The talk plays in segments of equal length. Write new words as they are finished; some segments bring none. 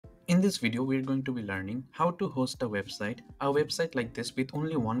In this video, we're going to be learning how to host a website like this with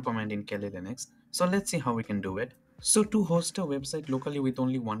only one command in Kali Linux. So let's see how we can do it. So to host a website locally with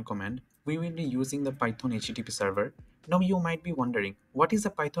only one command, we will be using the Python HTTP server. Now you might be wondering, what is a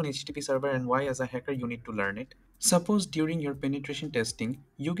Python HTTP server and why as a hacker you need to learn it? Suppose during your penetration testing,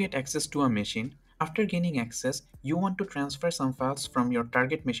 you get access to a machine. After gaining access, you want to transfer some files from your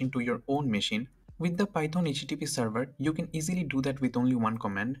target machine to your own machine. With the Python HTTP server, you can easily do that with only one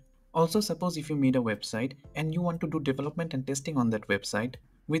command. Also, suppose if you made a website and you want to do development and testing on that website,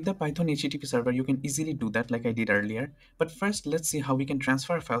 with the Python HTTP server, you can easily do that like I did earlier. But first, let's see how we can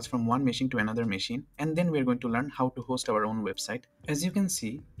transfer files from one machine to another machine, and then we're going to learn how to host our own website. As you can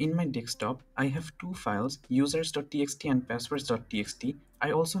see, in my desktop, I have two files, users.txt and passwords.txt.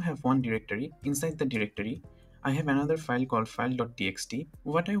 I also have one directory. Inside the directory, I have another file called file.txt.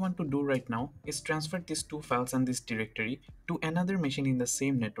 What I want to do right now is transfer these two files and this directory to another machine in the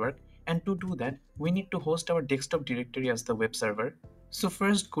same network, and to do that we need to host our desktop directory as the web server. So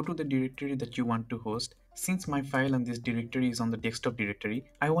first go to the directory that you want to host. Since my file and this directory is on the desktop directory,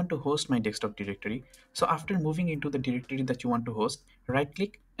 I want to host my desktop directory. So after moving into the directory that you want to host, right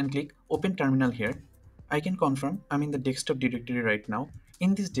click and click open terminal here. I can confirm I'm in the desktop directory right now.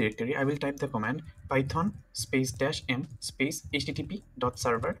 In this directory, I will type the command python space -m space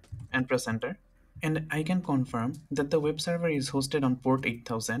http.server and press enter. And I can confirm that the web server is hosted on port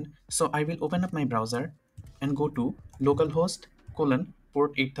 8000. So I will open up my browser and go to localhost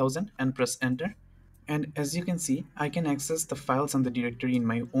port 8000 and press enter. And as you can see, I can access the files and the directory in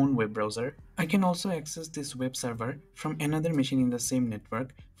my own web browser. I can also access this web server from another machine in the same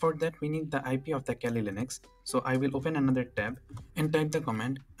network. For that, we need the IP of the Kali Linux. So I will open another tab and type the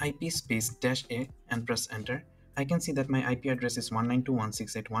command IP space -a and press enter. I can see that my IP address is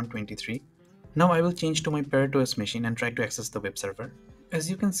 192.168.123. Now I will change to my ParaTOS machine and try to access the web server. As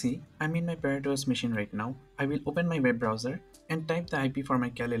you can see, I'm in my ParaTOS machine right now. I will open my web browser and type the IP for my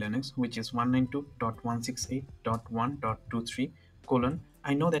Kali Linux, which is 192.168.1.23 :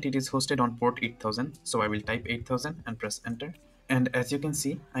 I know that it is hosted on port 8000, so I will type 8000 and press enter. And as you can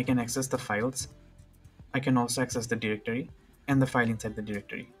see, I can access the files. I can also access the directory and the file inside the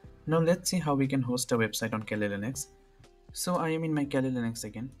directory. Now let's see how we can host a website on Kali Linux. So I am in my Kali Linux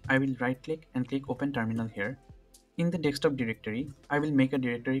again. I will right click and click open terminal here. In the desktop directory, I will make a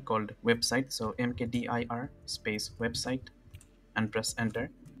directory called website, so mkdir space website and press enter.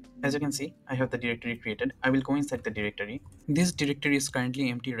 As you can see, I have the directory created. I will go inside the directory. This directory is currently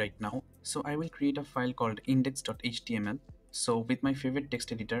empty right now, so I will create a file called index.html. So with my favorite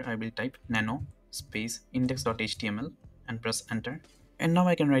text editor, I will type nano space index.html and press enter. And now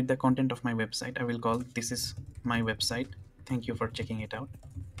I can write the content of my website. I will call this is my website. Thank you for checking it out.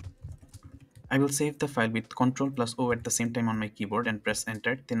 I will save the file with Ctrl+O at the same time on my keyboard and press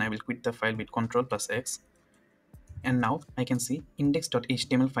enter. Then I will quit the file with Ctrl+X. And now I can see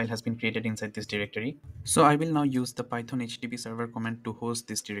index.html file has been created inside this directory. So I will now use the Python HTTP server command to host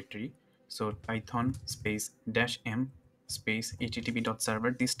this directory. So python space -m space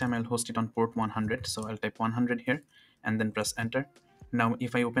http.server. This time I'll host it on port 100. So I'll type 100 here and then press enter. Now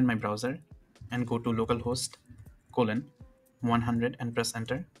if I open my browser and go to localhost 100 and press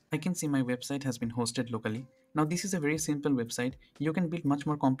enter, I can see my website has been hosted locally. Now this is a very simple website. You can build much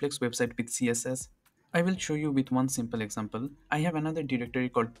more complex website with CSS. I will show you with one simple example. I have another directory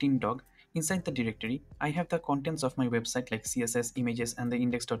called teamdog. Inside the directory, I have the contents of my website like CSS, images, and the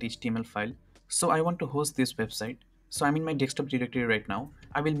index.html file. So I want to host this website. So I'm in my desktop directory right now.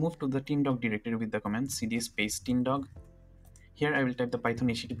 I will move to the teamdog directory with the command cd space teamdog. Here I will type the Python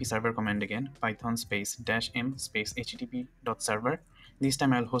HTTP server command again, python space -m space http.server. This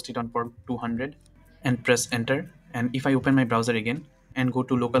time I will host it on port 200 and press enter. And if I open my browser again and go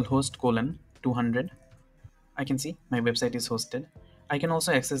to localhost 200, I can see my website is hosted. I can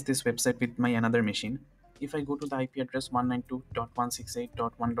also access this website with my another machine. If I go to the IP address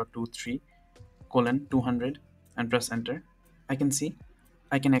 192.168.1.23 : 200 and press enter, I can see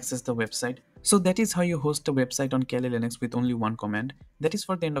I can access the website. So that is how you host a website on Kali Linux with only one command. That is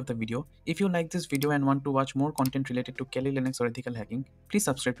for the end of the video. If you like this video and want to watch more content related to Kali Linux or ethical hacking, please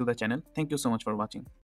subscribe to the channel. Thank you so much for watching.